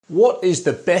What is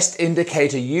the best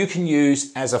indicator you can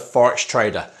use as a Forex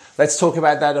trader? Let's talk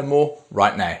about that and more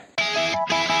right now.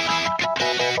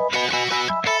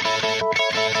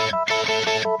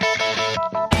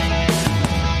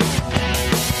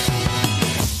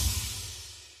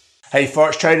 Hey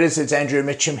Forex traders, it's Andrew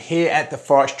Mitchum here at the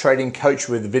Forex Trading Coach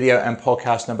with video and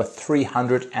podcast number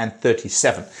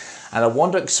 337. And I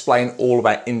want to explain all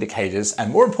about indicators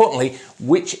and more importantly,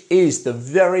 which is the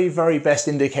very, very best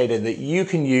indicator that you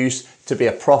can use to be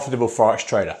a profitable Forex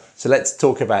trader. So let's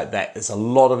talk about that. There's a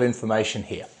lot of information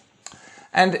here.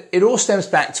 And it all stems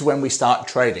back to when we start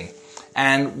trading.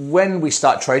 And when we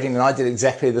start trading, and I did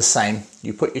exactly the same,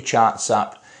 you put your charts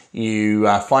up, you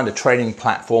find a trading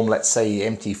platform, let's say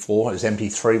MT4, it was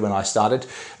MT3 when I started,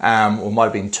 or might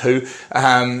have been 2,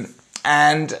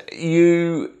 and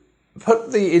you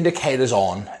put the indicators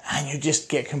on and you just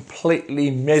get completely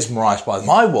mesmerized by them.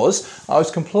 I was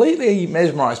completely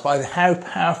mesmerized by how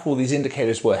powerful these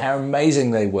indicators were, how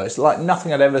amazing they were. It's like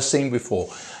nothing I'd ever seen before.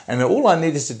 And all I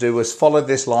needed to do was follow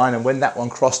this line, and when that one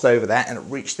crossed over that and it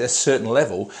reached a certain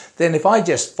level, then if I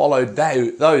just followed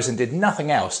those and did nothing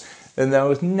else, then there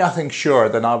was nothing surer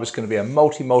than I was going to be a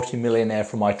multi-millionaire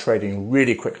from my trading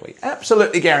really quickly.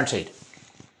 Absolutely guaranteed.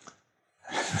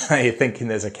 You're thinking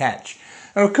there's a catch.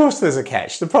 And of course there's a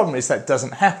catch. The problem is that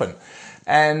doesn't happen.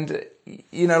 And,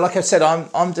 you know, like I said,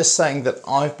 I'm just saying that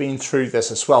I've been through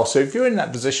this as well. So if you're in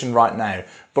that position right now,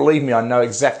 believe me, I know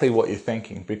exactly what you're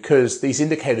thinking, because these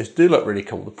indicators do look really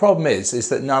cool. The problem is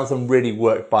that none of them really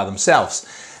work by themselves.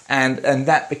 And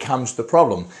that becomes the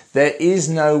problem. There is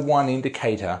no one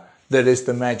indicator that is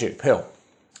the magic pill.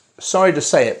 Sorry to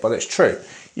say it, but it's true.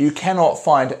 You cannot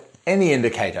find any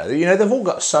indicator. You know, they've all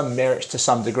got some merits to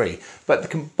some degree,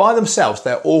 but by themselves,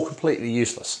 they're all completely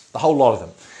useless, the whole lot of them.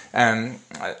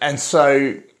 And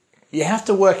so you have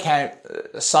to work out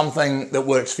something that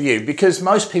works for you, because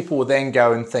most people will then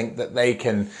go and think that they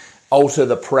can alter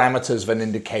the parameters of an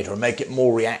indicator or make it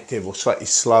more reactive or slightly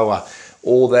slower,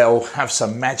 or they'll have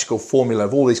some magical formula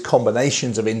of all these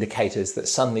combinations of indicators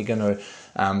that's suddenly going to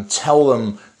tell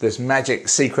them this magic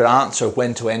secret answer of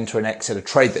when to enter and exit a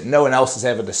trade that no one else has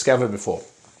ever discovered before.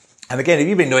 And again, if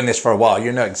you've been doing this for a while,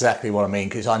 you know exactly what I mean,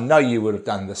 because I know you would have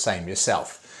done the same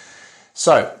yourself.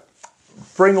 So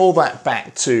bring all that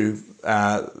back to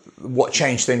what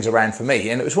changed things around for me.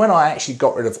 And it was when I actually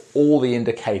got rid of all the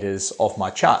indicators of my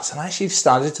charts and I actually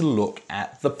started to look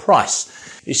at the price.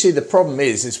 You see, the problem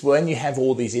is when you have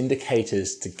all these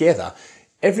indicators together,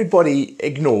 everybody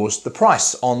ignores the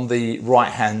price on the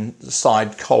right-hand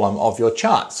side column of your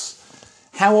charts.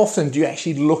 How often do you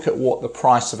actually look at what the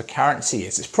price of a currency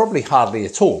is? It's probably hardly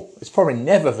at all. It's probably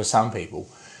never for some people.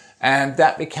 And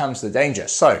that becomes the danger.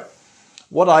 So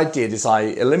what I did is I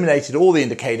eliminated all the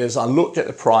indicators. I looked at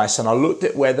the price and I looked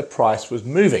at where the price was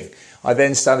moving. I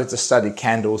then started to study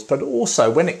candles, but also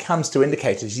when it comes to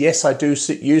indicators, yes, I do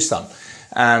use them.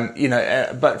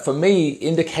 But for me,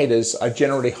 indicators are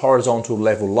generally horizontal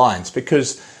level lines,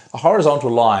 because a horizontal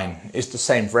line is the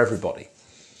same for everybody.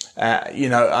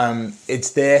 It's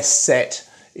there set,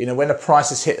 when a price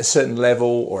has hit a certain level,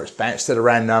 or it's bounced at a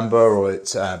round number, or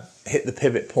it's hit the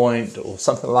pivot point or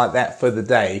something like that for the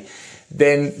day,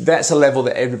 then that's a level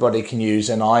that everybody can use.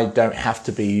 And I don't have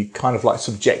to be kind of like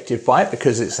subjective by it,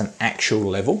 because it's an actual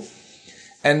level.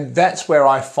 And that's where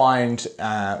I find,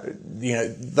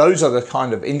 those are the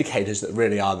kind of indicators that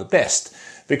really are the best,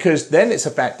 because then it's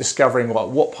about discovering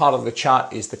what part of the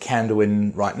chart is the candle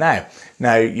in right now.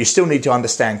 Now, you still need to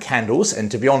understand candles, and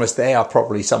to be honest, they are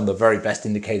probably some of the very best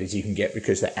indicators you can get,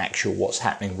 because they're actual what's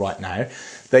happening right now.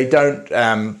 They don't,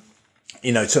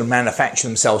 sort of manufacture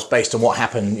themselves based on what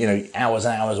happened, hours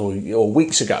and hours or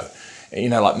weeks ago,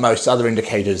 like most other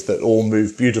indicators that all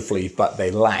move beautifully, but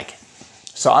they lag.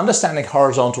 So understanding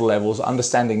horizontal levels,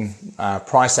 understanding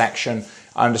price action,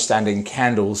 understanding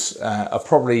candles are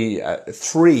probably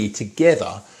 3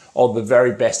 together of the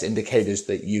very best indicators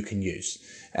that you can use.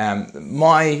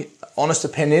 My honest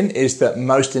opinion is that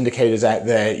most indicators out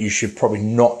there you should probably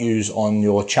not use on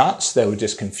your charts. They will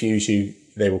just confuse you.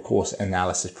 They will cause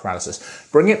analysis paralysis.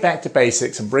 Bring it back to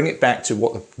basics and bring it back to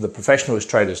what the professional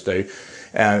traders do.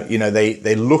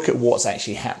 They look at what's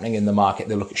actually happening in the market.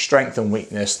 They look at strength and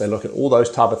weakness. They look at all those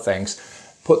type of things.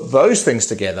 Put those things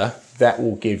together. That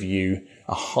will give you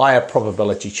a higher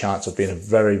probability chance of being a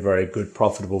very, very good,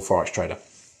 profitable Forex trader.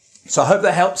 So I hope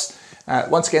that helps.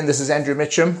 Once again, this is Andrew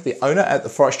Mitchum, the owner at the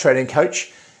Forex Trading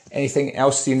Coach. Anything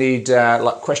else you need,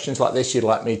 like questions like this you'd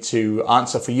like me to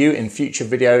answer for you in future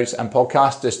videos and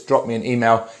podcasts, just drop me an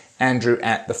email,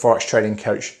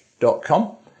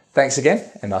 andrew@theforextradingcoach.com. Thanks again,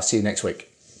 and I'll see you next week.